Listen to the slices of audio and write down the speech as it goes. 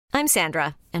I'm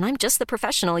Sandra, and I'm just the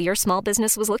professional your small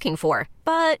business was looking for.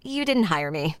 But you didn't hire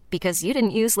me because you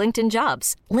didn't use LinkedIn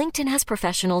Jobs. LinkedIn has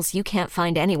professionals you can't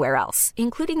find anywhere else,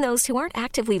 including those who aren't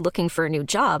actively looking for a new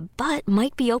job, but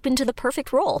might be open to the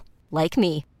perfect role, like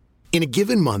me. In a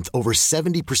given month, over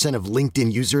 70% of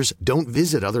LinkedIn users don't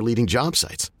visit other leading job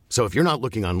sites. So if you're not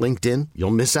looking on LinkedIn,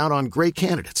 you'll miss out on great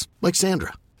candidates like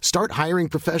Sandra. Start hiring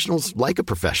professionals like a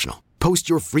professional. Post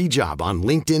your free job on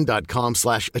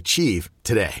linkedin.com/achieve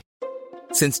today.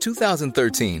 Since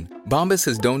 2013, Bombas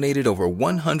has donated over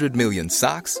 100 million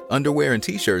socks, underwear, and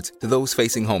T-shirts to those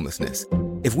facing homelessness.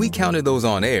 If we counted those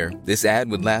on air, this ad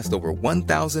would last over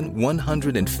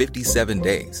 1,157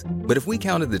 days. But if we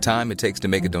counted the time it takes to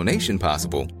make a donation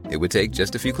possible, it would take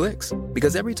just a few clicks.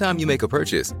 Because every time you make a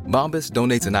purchase, Bombas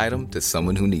donates an item to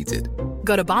someone who needs it.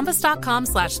 Go to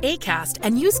bombas.com/ACAST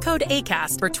and use code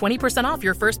ACAST for 20% off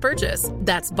your first purchase.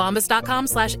 That's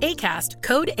bombas.com/ACAST,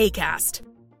 code ACAST.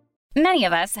 Many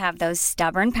of us have those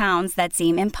stubborn pounds that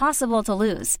seem impossible to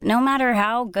lose, no matter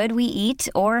how good we eat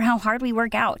or how hard we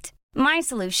work out. My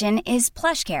solution is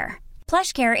PlushCare.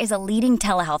 PlushCare is a leading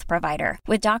telehealth provider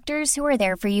with doctors who are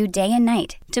there for you day and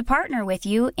night to partner with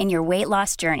you in your weight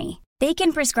loss journey. They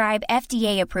can prescribe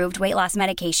FDA-approved weight loss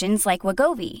medications like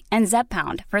Wegovy and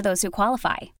Zepbound for those who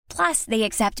qualify. Plus, they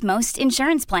accept most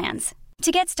insurance plans.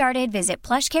 To get started, visit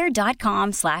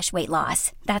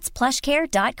plushcare.com/weightloss. That's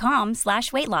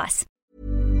plushcare.com/weightloss.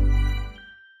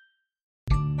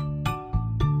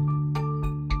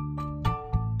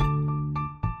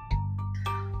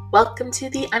 Welcome to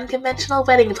the Unconventional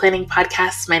Wedding Planning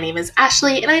Podcast. My name is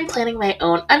Ashley, and I'm planning my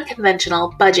own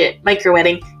unconventional budget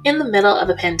micro-wedding in the middle of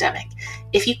a pandemic.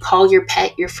 If you call your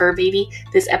pet your fur baby,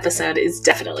 this episode is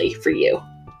definitely for you.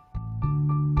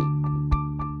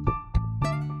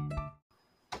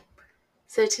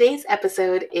 So today's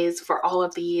episode is for all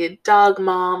of the dog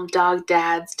mom, dog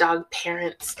dads, dog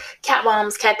parents, cat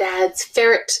moms, cat dads,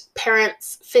 ferret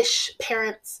parents, fish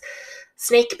parents,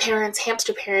 snake parents,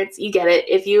 hamster parents, you get it.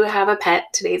 If you have a pet,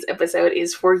 today's episode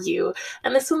is for you.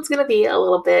 And this one's going to be a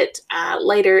little bit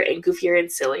lighter and goofier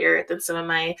and sillier than some of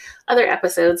my other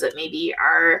episodes that maybe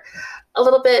are a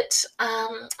little bit,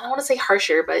 I don't want to say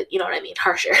harsher, but you know what I mean,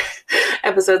 harsher.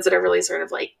 Episodes that are really sort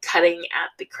of like cutting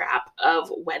at the crap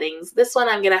of weddings. This one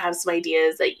I'm going to have some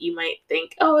ideas that you might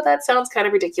think, oh, that sounds kind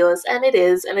of ridiculous. And it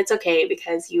is, and it's okay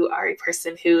because you are a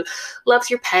person who loves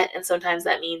your pet, and sometimes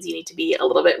that means you need to be a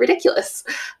little bit ridiculous.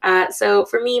 So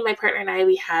for me, my partner and I,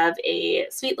 we have a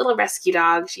sweet little rescue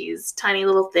dog. She's a tiny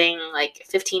little thing, like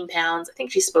 15 pounds. I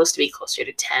think she's supposed to be closer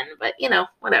to 10, but you know,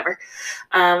 whatever.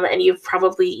 And you've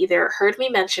probably either heard me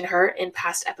mention her in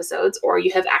past episodes, or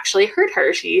you have actually heard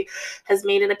her. She has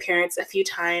made an appearance a few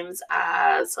times,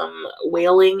 some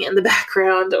wailing in the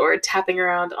background or tapping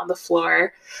around on the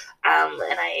floor.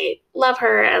 And I love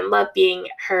her and love being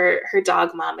her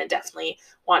dog mom, and definitely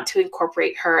want to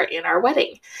incorporate her in our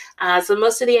wedding. So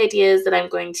most of the ideas that I'm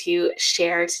going to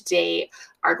share today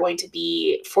are going to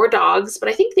be for dogs, but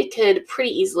I think they could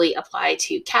pretty easily apply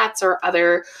to cats or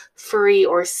other furry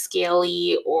or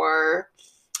scaly, or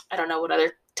I don't know what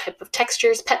other type of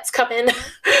textures pets come in.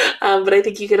 But I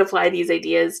think you could apply these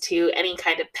ideas to any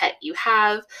kind of pet you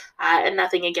have, and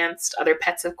nothing against other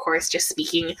pets, of course, just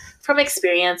speaking from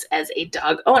experience as a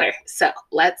dog owner. So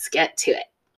let's get to it.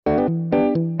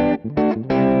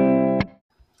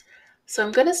 So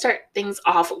I'm going to start things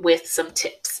off with some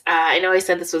tips. I know I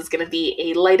said this was going to be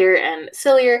a lighter and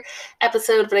sillier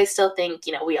episode, but I still think,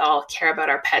 we all care about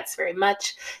our pets very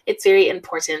much. It's very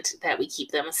important that we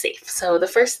keep them safe. So the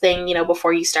first thing,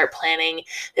 before you start planning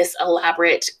this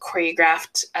elaborate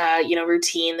choreographed,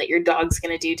 routine that your dog's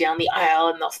going to do down the aisle,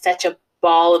 and they'll fetch a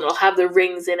ball and it'll have the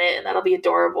rings in it, and that'll be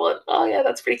adorable. And oh yeah,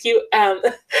 that's pretty cute.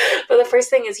 But the first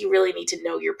thing is you really need to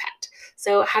know your pet.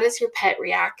 So how does your pet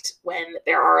react when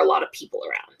there are a lot of people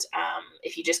around?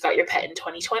 If you just got your pet in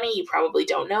 2020, you probably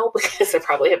don't know because there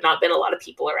probably have not been a lot of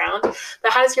people around.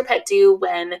 But how does your pet do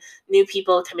when new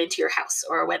people come into your house,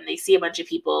 or when they see a bunch of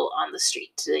people on the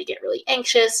street? Do they get really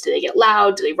anxious? Do they get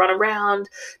loud? Do they run around?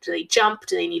 Do they jump?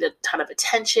 Do they need a ton of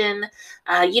attention?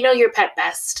 You know your pet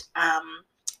best.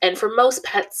 And for most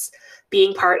pets,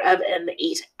 being part of an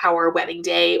 8-hour wedding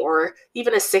day, or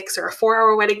even a 6 or a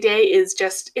 4-hour wedding day, is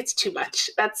just, it's too much.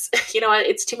 That's,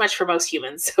 it's too much for most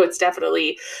humans. So it's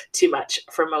definitely too much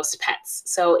for most pets.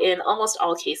 So in almost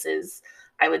all cases,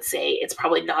 I would say it's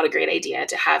probably not a great idea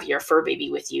to have your fur baby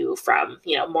with you from,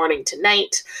 morning to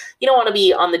night. You don't want to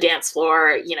be on the dance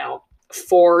floor,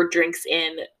 4 drinks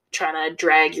in, trying to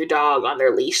drag your dog on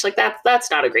their leash. Like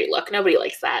that's not a great look. Nobody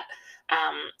likes that.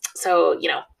 So,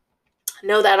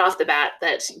 know that off the bat,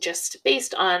 that just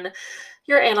based on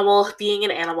your animal being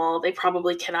an animal, they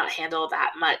probably cannot handle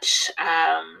that much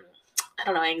I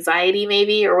don't know, anxiety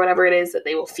maybe, or whatever it is that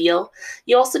they will feel.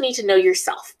 You also need to know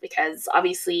yourself because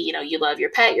obviously, you love your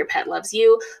pet loves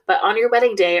you, but on your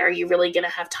wedding day, are you really going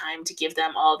to have time to give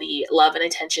them all the love and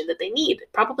attention that they need?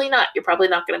 Probably not. You're probably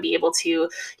not going to be able to,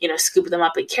 scoop them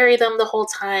up and carry them the whole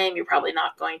time. You're probably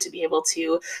not going to be able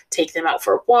to take them out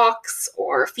for walks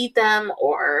or feed them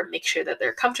or make sure that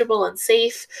they're comfortable and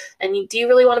safe. And do you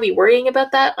really want to be worrying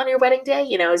about that on your wedding day?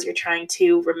 As you're trying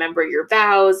to remember your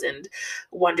vows and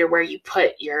wonder where you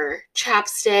put your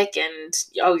chapstick and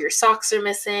your socks are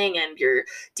missing and your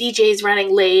DJ's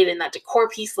running late and that decor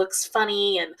piece looks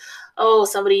funny and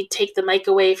somebody take the mic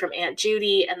away from Aunt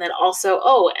Judy, and then also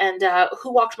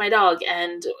who walked my dog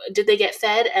and did they get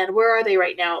fed and where are they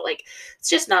right now? Like, it's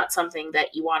just not something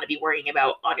that you want to be worrying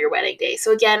about on your wedding day.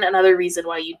 So again, another reason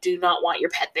why you do not want your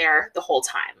pet there the whole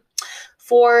time.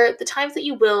 For the times that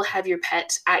you will have your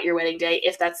pet at your wedding day,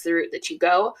 if that's the route that you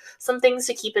go, some things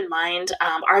to keep in mind.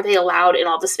 Are they allowed in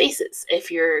all the spaces?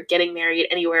 If you're getting married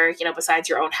anywhere, besides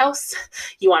your own house,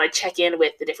 you want to check in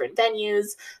with the different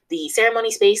venues, the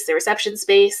ceremony space, the reception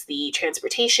space, the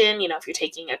transportation, if you're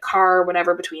taking a car or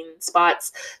whatever between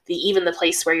spots, even the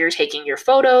place where you're taking your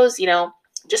photos,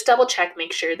 just double check,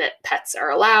 make sure that pets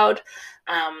are allowed.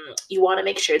 You want to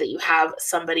make sure that you have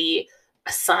somebody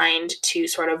assigned to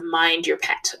sort of mind your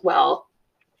pet well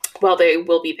they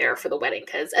will be there for the wedding,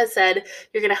 because as said,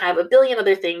 you're going to have a billion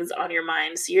other things on your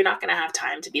mind, so you're not going to have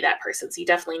time to be that person. So you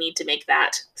definitely need to make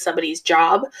that somebody's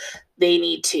job. They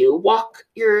need to walk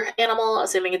your animal,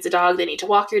 assuming it's a dog. They need to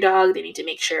walk your dog. They need to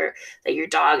make sure that your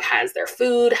dog has their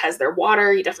food, has their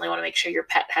water. You definitely want to make sure your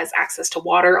pet has access to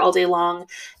water all day long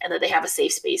and that they have a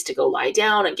safe space to go lie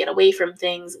down and get away from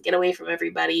things, get away from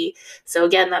everybody. So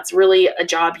again, that's really a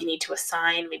job you need to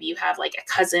assign. Maybe you have like a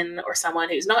cousin or someone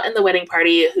who's not in the wedding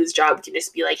party whose job can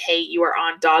just be like, hey, you are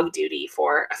on dog duty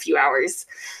for a few hours,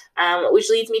 which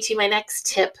leads me to my next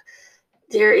tip.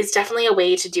 There is definitely a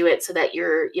way to do it so that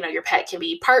your pet can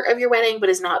be part of your wedding, but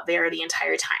is not there the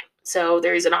entire time. So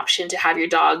there's an option to have your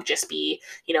dog just be,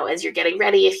 as you're getting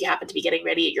ready, if you happen to be getting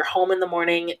ready at your home in the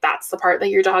morning, that's the part that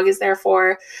your dog is there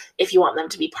for. If you want them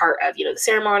to be part of, the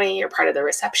ceremony or part of the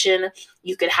reception,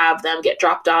 you could have them get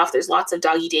dropped off. There's lots of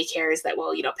doggy daycares that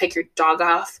will, pick your dog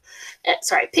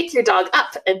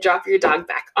up and drop your dog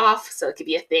back off. So it could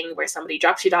be a thing where somebody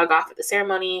drops your dog off at the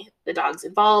ceremony, the dog's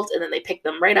involved, and then they pick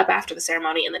them right up after the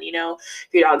ceremony. And then, your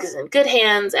dog is in good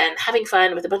hands and having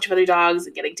fun with a bunch of other dogs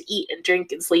and getting to eat and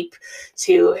drink and sleep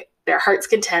to their heart's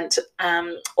content.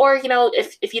 Or,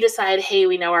 if you decide, hey,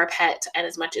 we know our pet, and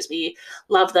as much as we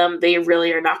love them, they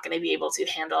really are not going to be able to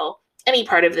handle any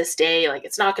part of this day, like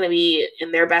it's not going to be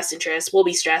in their best interest. We'll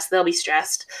be stressed. They'll be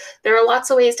stressed. There are lots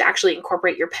of ways to actually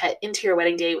incorporate your pet into your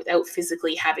wedding day without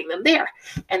physically having them there.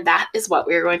 And that is what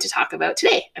we're going to talk about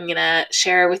today. I'm going to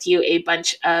share with you a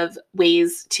bunch of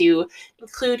ways to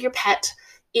include your pet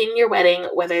in your wedding,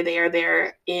 whether they are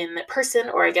there in person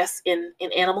or I guess in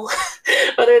animal,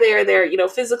 whether they are there,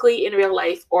 physically in real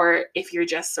life, or if you're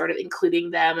just sort of including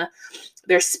them,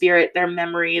 their spirit, their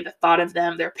memory, the thought of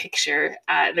them, their picture.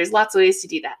 There's lots of ways to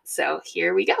do that. So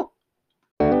here we go.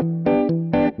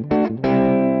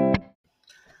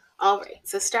 All right,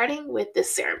 so starting with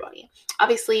this ceremony,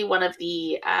 obviously one of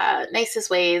the nicest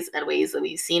ways and ways that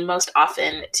we've seen most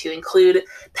often to include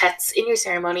pets in your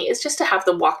ceremony is just to have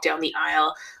them walk down the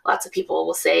aisle. Lots of people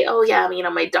will say, oh yeah,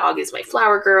 my dog is my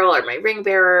flower girl or my ring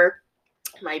bearer,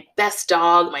 my best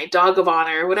dog, my dog of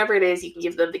honor, whatever it is. You can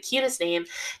give them the cutest name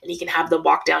and you can have them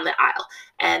walk down the aisle.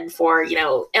 And for,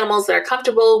 animals that are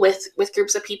comfortable with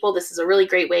groups of people, this is a really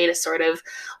great way to sort of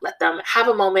let them have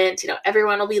a moment.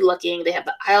 Everyone will be looking. They have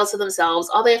the aisle to themselves.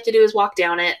 All they have to do is walk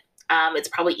down it. It's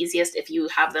probably easiest if you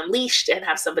have them leashed and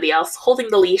have somebody else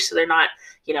holding the leash so they're not,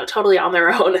 totally on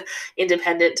their own,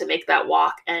 independent to make that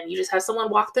walk. And you just have someone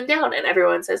walk them down and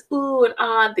everyone says, ooh and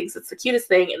ah, and thinks it's the cutest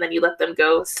thing. And then you let them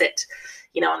go sit,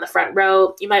 in the front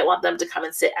row. You might want them to come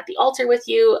and sit at the altar with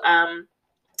you.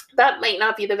 That might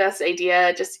not be the best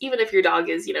idea. Just even if your dog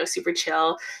is, super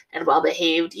chill and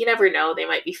well-behaved, you never know. They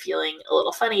might be feeling a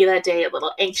little funny that day, a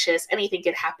little anxious. Anything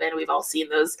could happen. We've all seen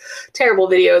those terrible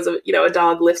videos of, a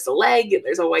dog lifts a leg and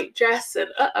there's a white dress and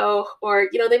or,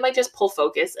 they might just pull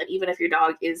focus. And even if your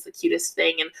dog is the cutest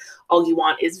thing and all you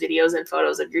want is videos and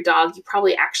photos of your dog, you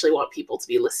probably actually want people to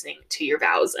be listening to your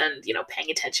vows and,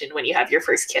 paying attention when you have your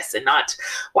first kiss and not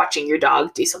watching your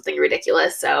dog do something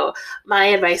ridiculous. So my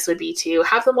advice would be to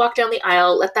have them walk down the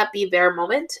aisle, let that be their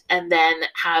moment, and then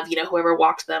have, whoever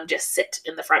walked them just sit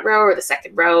in the front row or the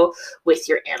second row with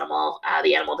your animal.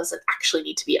 The animal doesn't actually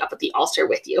need to be up at the altar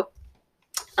with you.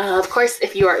 Of course,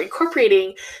 if you are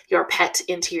incorporating your pet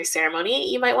into your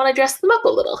ceremony, you might want to dress them up a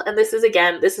little. And this is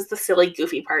the silly,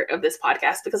 goofy part of this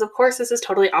podcast, because of course this is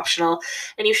totally optional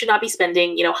and you should not be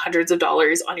spending, hundreds of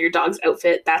dollars on your dog's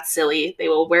outfit. That's silly. They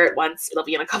will wear it once. It'll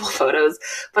be in a couple photos,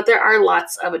 but there are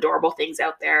lots of adorable things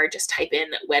out there. Just type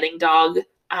in wedding dog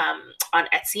on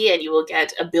Etsy and you will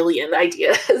get a billion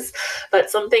ideas. But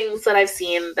some things that I've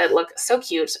seen that look so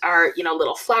cute are,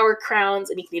 little flower crowns,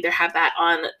 and you can either have that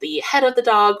on the head of the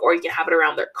dog or you can have it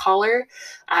around their collar.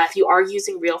 If you are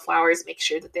using real flowers, make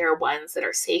sure that they're ones that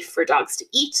are safe for dogs to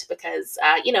eat, because,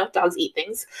 dogs eat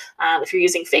things. If you're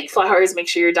using fake flowers, make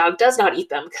sure your dog does not eat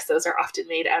them, because those are often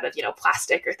made out of,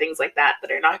 plastic or things like that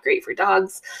are not great for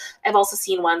dogs. I've also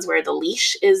seen ones where the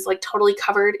leash is like totally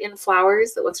covered in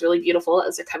flowers that looks really beautiful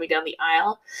as they're coming down the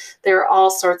aisle. There are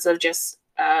all sorts of just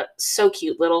so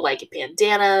cute little like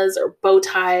bandanas or bow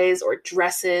ties or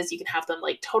dresses. You can have them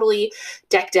like totally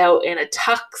decked out in a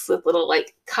tux with little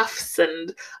like cuffs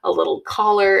and a little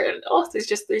collar, and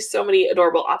there's so many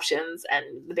adorable options. And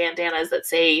the bandanas that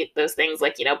say those things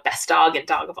like best dog and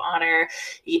dog of honor.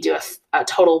 You can do a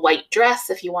total white dress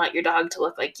if you want your dog to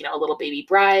look like a little baby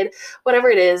bride.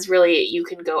 Whatever it is, really, you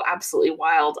can go absolutely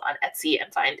wild on Etsy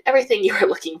and find everything you are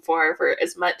looking for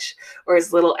as much or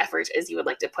as little effort as you would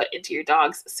like to put into your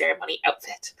dog's ceremony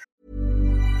outfit.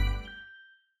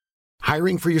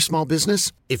 Hiring for your small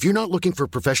business? If you're not looking for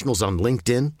professionals on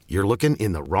LinkedIn, you're looking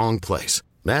in the wrong place.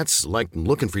 That's like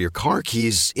looking for your car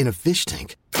keys in a fish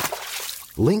tank.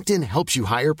 LinkedIn helps you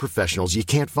hire professionals you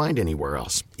can't find anywhere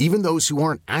else, even those who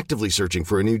aren't actively searching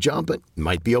for a new job but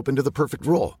might be open to the perfect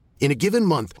role. In a given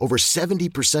month, over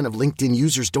 70% of LinkedIn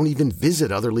users don't even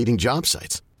visit other leading job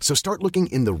sites. So start looking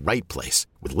in the right place.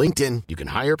 With LinkedIn, you can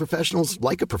hire professionals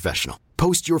like a professional.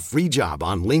 Post your free job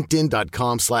on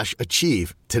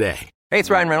linkedin.com/achieve today. Hey,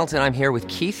 it's Ryan Reynolds, and I'm here with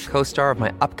Keith, co-star of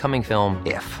my upcoming film,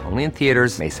 If, only in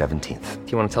theaters May 17th.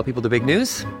 Do you want to tell people the big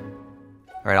news?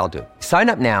 All right, I'll do it. Sign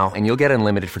up now and you'll get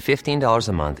unlimited for $15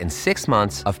 a month and 6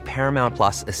 months of Paramount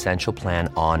Plus Essential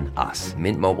Plan on us.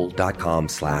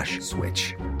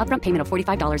 MintMobile.com/switch. Upfront payment of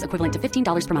 $45 equivalent to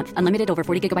 $15 per month. Unlimited over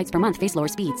 40 gigabytes per month. Face lower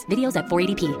speeds. Videos at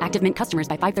 480p. Active Mint customers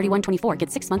by 531.24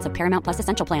 get 6 months of Paramount Plus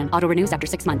Essential Plan. Auto renews after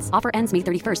 6 months. Offer ends May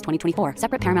 31st, 2024.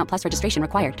 Separate Paramount Plus registration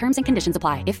required. Terms and conditions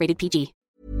apply if rated PG.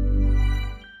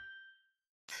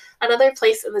 Another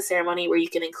place in the ceremony where you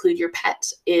can include your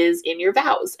pet is in your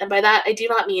vows. And by that, I do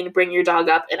not mean bring your dog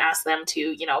up and ask them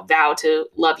to, vow to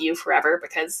love you forever,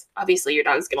 because obviously your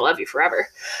dog's going to love you forever.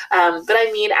 But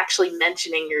I mean actually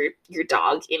mentioning your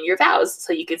dog in your vows.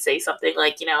 So you could say something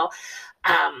like,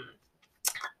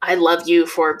 I love you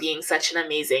for being such an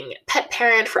amazing pet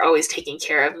parent, for always taking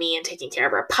care of me and taking care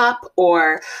of our pup,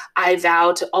 or I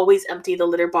vow to always empty the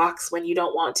litter box when you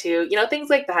don't want to, things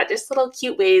like that. Just little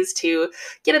cute ways to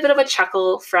get a bit of a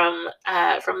chuckle from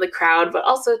the crowd, but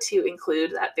also to include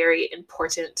that very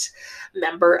important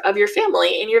member of your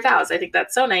family in your vows. I think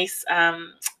that's so nice.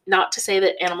 Not to say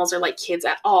that animals are like kids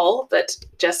at all, but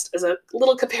just as a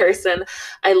little comparison,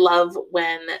 I love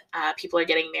when people are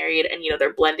getting married and,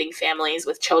 they're blending families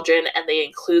with children and they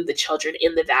include the children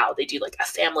in the vow. They do like a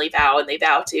family vow and they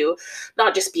vow to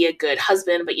not just be a good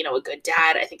husband, but, a good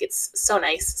dad. I think it's so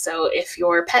nice. So if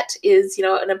your pet is,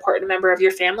 an important member of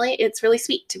your family, it's really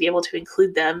sweet to be able to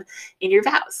include them in your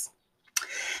vows.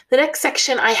 The next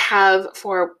section I have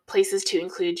for places to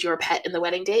include your pet in the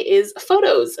wedding day is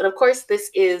photos. And of course,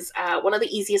 this is one of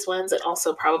the easiest ones and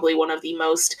also probably one of the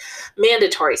most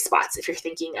mandatory spots. If you're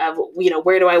thinking of,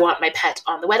 where do I want my pet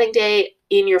on the wedding day?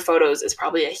 In your photos is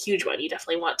probably a huge one. You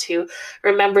definitely want to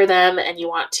remember them and you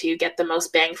want to get the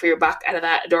most bang for your buck out of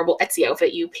that adorable Etsy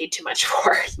outfit you paid too much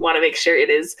for. You want to make sure it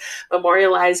is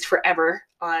memorialized forever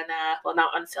on,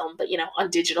 not on film, but, on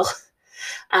digital.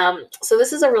 So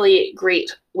this is a really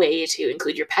great way to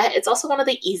include your pet. It's also one of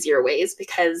the easier ways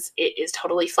because it is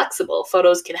totally flexible.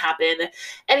 Photos can happen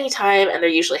anytime and they're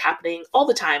usually happening all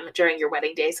the time during your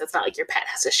wedding day. So it's not like your pet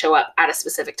has to show up at a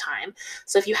specific time.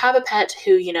 So if you have a pet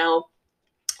who,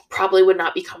 probably would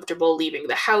not be comfortable leaving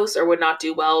the house or would not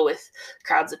do well with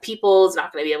crowds of people, is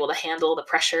not going to be able to handle the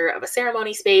pressure of a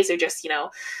ceremony space, or just,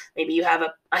 maybe you have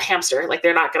a hamster, like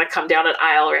they're not going to come down an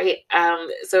aisle, right?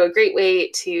 So a great way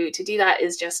to do that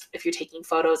is just if you're taking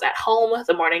photos at home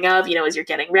the morning of, as you're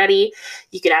getting ready,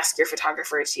 you could ask your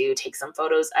photographer to take some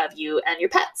photos of you and your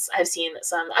pets. I've seen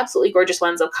some absolutely gorgeous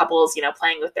ones of couples,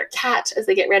 playing with their cat as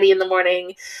they get ready in the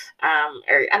morning,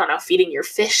 or I don't know, feeding your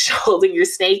fish, holding your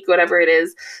snake, whatever it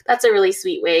is. that's a really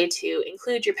sweet way to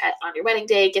include your pet on your wedding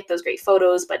day, get those great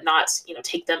photos, but not,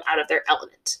 take them out of their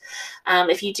element.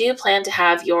 If you do plan to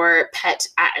have your pet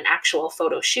at an actual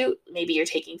photo shoot, maybe you're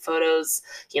taking photos,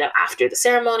 after the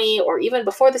ceremony or even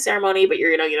before the ceremony, but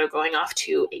you're, going off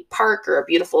to a park or a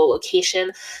beautiful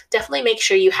location, definitely make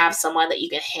sure you have someone that you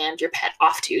can hand your pet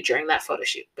off to during that photo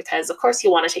shoot, because of course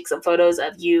you want to take some photos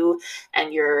of you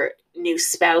and your new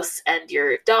spouse and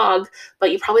your dog,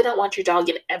 but you probably don't want your dog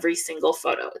in every single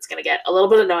photo. It's going to get a little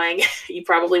bit annoying. You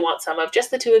probably want some of just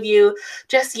the two of you,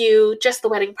 just the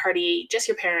wedding party, just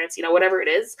your parents, whatever it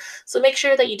is. So make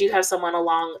sure that you do have someone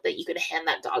along that you can hand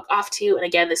that dog off to. And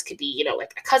again, this could be,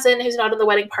 like a cousin who's not in the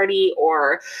wedding party,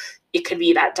 or it could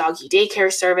be that doggy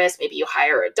daycare service. Maybe you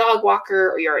hire a dog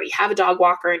walker, or you already have a dog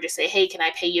walker and just say, hey, can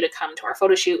I pay you to come to our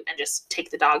photo shoot and just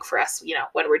take the dog for us,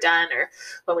 when we're done or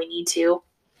when we need to.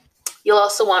 You'll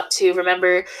also want to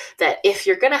remember that if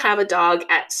you're going to have a dog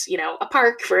at, a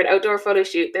park for an outdoor photo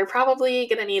shoot, they're probably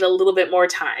going to need a little bit more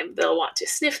time. They'll want to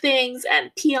sniff things and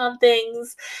pee on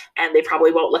things, and they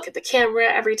probably won't look at the camera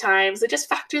every time. So just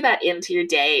factor that into your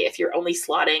day. If you're only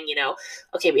slotting,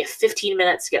 okay, we have 15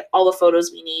 minutes to get all the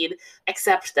photos we need,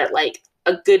 except that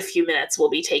a good few minutes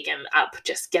will be taken up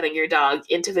just getting your dog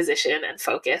into position and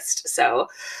focused. So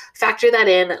factor that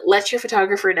in. Let your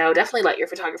photographer know. Definitely let your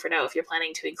photographer know if you're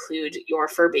planning to include your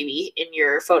fur baby in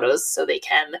your photos, so they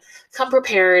can come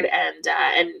prepared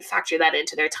and factor that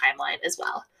into their timeline as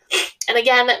well. And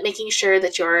again, making sure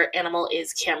that your animal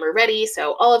is camera ready.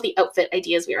 So all of the outfit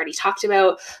ideas we already talked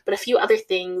about, but a few other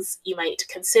things you might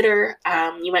consider.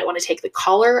 You might want to take the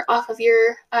collar off of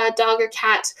your dog or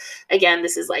cat. Again,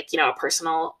 this is a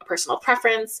personal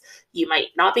preference. You might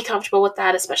not be comfortable with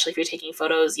that, especially if you're taking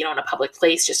photos, in a public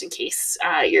place, just in case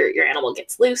your animal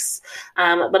gets loose.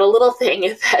 But a little thing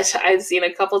that I've seen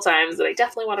a couple times that I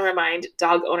definitely want to remind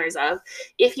dog owners of: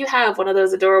 if you have one of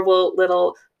those adorable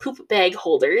little poop bag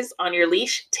holders on your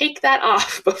leash, take that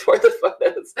off before the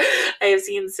photos. I have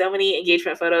seen so many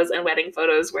engagement photos and wedding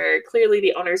photos where clearly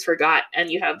the owners forgot,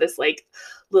 and you have this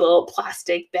little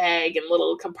plastic bag and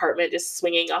little compartment just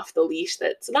swinging off the leash.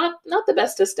 That's not the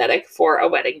best aesthetic for a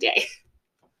wedding day.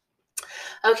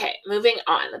 Okay, moving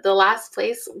on. The last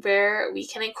place where we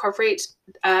can incorporate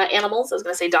animals, I was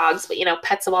going to say dogs, but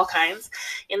pets of all kinds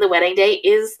in the wedding day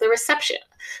is the reception.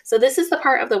 So this is the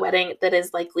part of the wedding that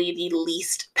is likely the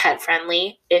least pet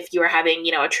friendly. If you are having,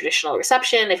 a traditional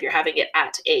reception, if you're having it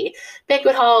at a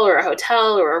banquet hall or a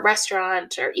hotel or a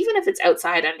restaurant, or even if it's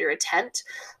outside under a tent,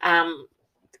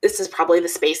 this is probably the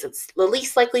space that's the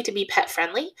least likely to be pet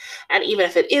friendly. And even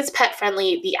if it is pet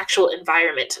friendly, the actual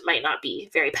environment might not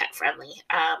be very pet friendly.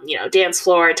 Dance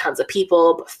floor, tons of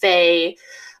people, buffet,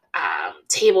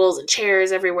 tables and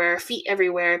chairs everywhere, feet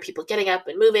everywhere, people getting up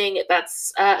and moving.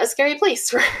 That's a scary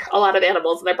place for a lot of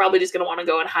animals, and they're probably just going to want to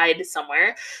go and hide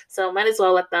somewhere. So might as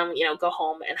well let them, go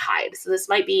home and hide. So this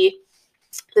might be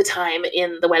the time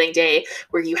in the wedding day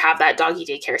where you have that doggy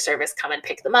daycare service come and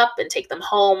pick them up and take them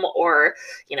home, or,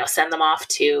 send them off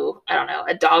to,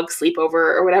 a dog sleepover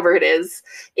or whatever it is.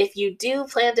 If you do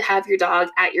plan to have your dog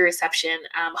at your reception,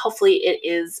 hopefully it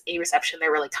is a reception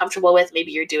they're really comfortable with.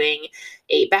 Maybe you're doing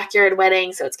a backyard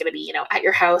wedding, so it's going to be, at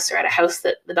your house or at a house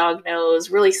that the dog knows,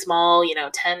 really small,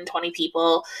 10, 20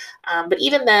 people. But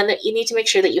even then, you need to make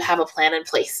sure that you have a plan in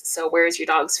place. So where's your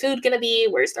dog's food going to be?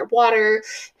 Where's their water?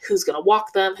 Who's going to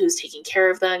walk them? Who's taking care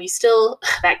of them? You still,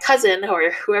 that cousin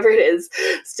or whoever it is,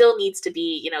 still needs to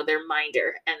be, their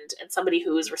minder and somebody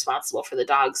who is responsible for the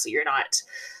dog. So you're not,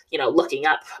 looking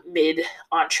up mid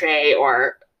entree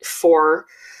or 4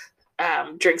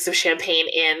 drinks of champagne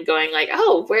in, going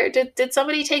oh, where did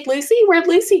somebody take Lucy? Where'd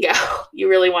Lucy go? You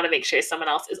really want to make sure someone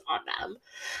else is on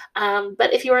them.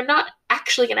 But if you are not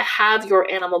actually going to have your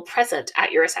animal present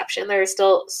at your reception, there are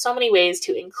still so many ways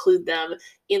to include them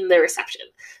in the reception.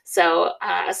 So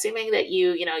assuming that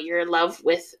you're in love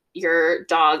with your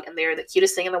dog and they're the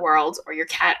cutest thing in the world, or your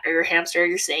cat or your hamster or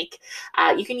your snake,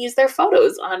 you can use their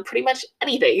photos on pretty much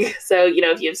anything. So,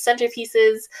 if you have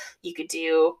centerpieces, you could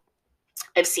do,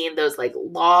 I've seen those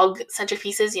log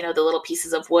centerpieces, the little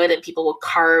pieces of wood, and people will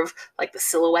carve the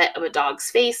silhouette of a dog's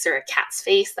face or a cat's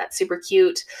face. That's super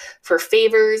cute. For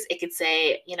favors, it could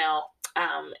say,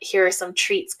 here are some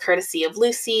treats courtesy of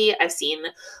Lucy. I've seen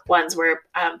ones where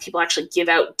people actually give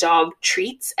out dog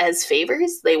treats as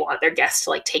favors. They want their guests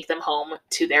to take them home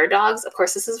to their dogs. Of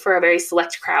course, this is for a very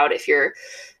select crowd. If your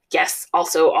guests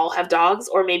also all have dogs,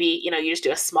 or maybe, you just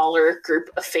do a smaller group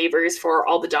of favors for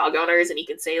all the dog owners, and you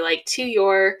can say to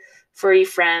your furry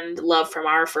friend, love from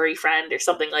our furry friend, or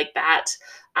something like that.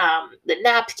 The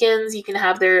napkins, you can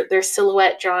have their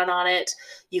silhouette drawn on it.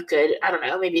 You could, I don't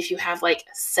know, maybe if you have like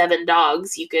 7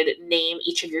 dogs, you could name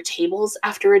each of your tables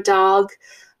after a dog.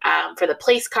 For the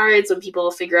place cards, when people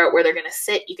figure out where they're going to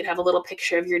sit, you could have a little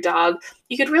picture of your dog.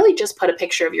 You could really just put a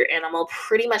picture of your animal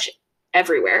pretty much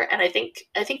everywhere, and I think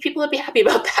people would be happy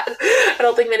about that. I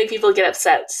don't think many people get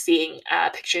upset seeing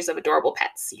pictures of adorable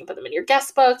pets. You can put them in your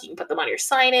guest book, you can put them on your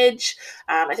signage.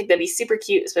 I think that'd be super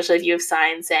cute, especially if you have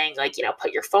signs saying like,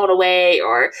 put your phone away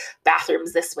or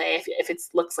bathrooms this way. If it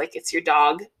looks like it's your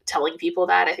dog telling people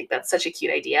that, I think that's such a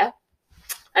cute idea.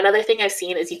 Another thing I've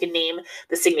seen is you can name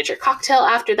the signature cocktail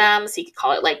after them. So you could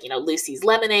call it like, Lucy's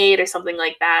Lemonade or something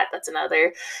like that. That's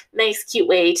another nice, cute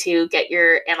way to get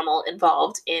your animal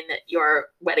involved in your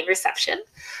wedding reception.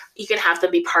 You can have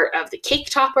them be part of the cake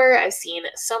topper. I've seen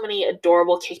so many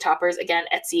adorable cake toppers. Again,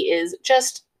 Etsy is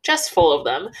just full of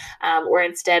them, where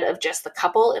instead of just the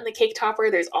couple in the cake topper,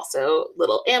 there's also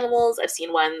little animals. I've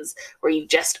seen ones where you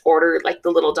just order like the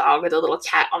little dog or the little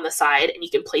cat on the side, and you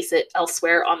can place it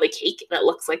elsewhere on the cake, and it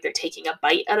looks like they're taking a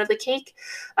bite out of the cake.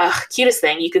 Cutest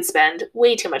thing. You could spend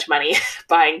way too much money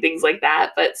buying things like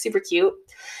that, but super cute.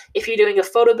 If you're doing a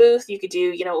photo booth, you could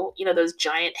do, those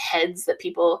giant heads that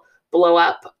people blow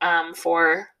up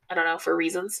for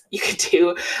reasons. You could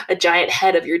do a giant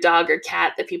head of your dog or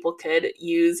cat that people could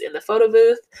use in the photo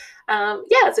booth.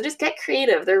 So just get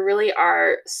creative. There really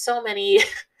are so many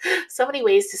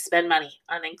ways to spend money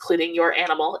on including your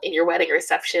animal in your wedding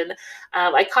reception.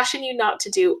 I caution you not to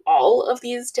do all of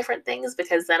these different things,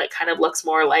 because then it kind of looks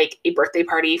more like a birthday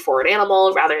party for an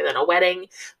animal rather than a wedding.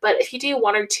 But if you do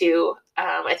 1 or 2,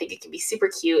 I think it can be super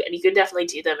cute, and you can definitely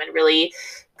do them in really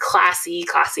classy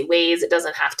ways. It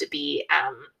doesn't have to be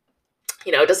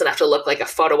it doesn't have to look like a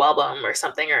photo album or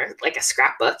something, or like a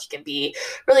scrapbook. It can be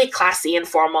really classy and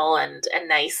formal and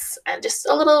nice, and just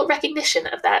a little recognition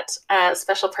of that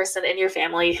special person in your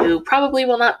family who probably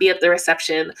will not be at the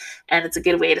reception, and it's a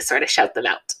good way to sort of shout them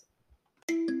out.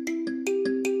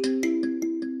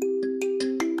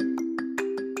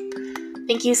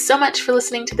 Thank you so much for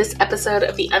listening to this episode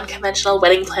of the Unconventional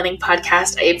Wedding Planning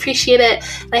Podcast. I appreciate it,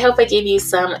 and I hope I gave you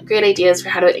some great ideas for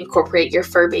how to incorporate your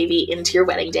fur baby into your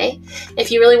wedding day.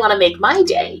 If you really want to make my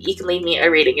day, you can leave me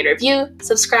a rating and review,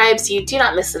 subscribe so you do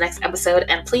not miss the next episode,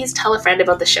 and please tell a friend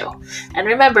about the show. And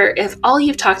remember, if all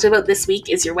you've talked about this week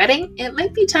is your wedding, it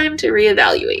might be time to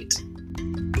reevaluate.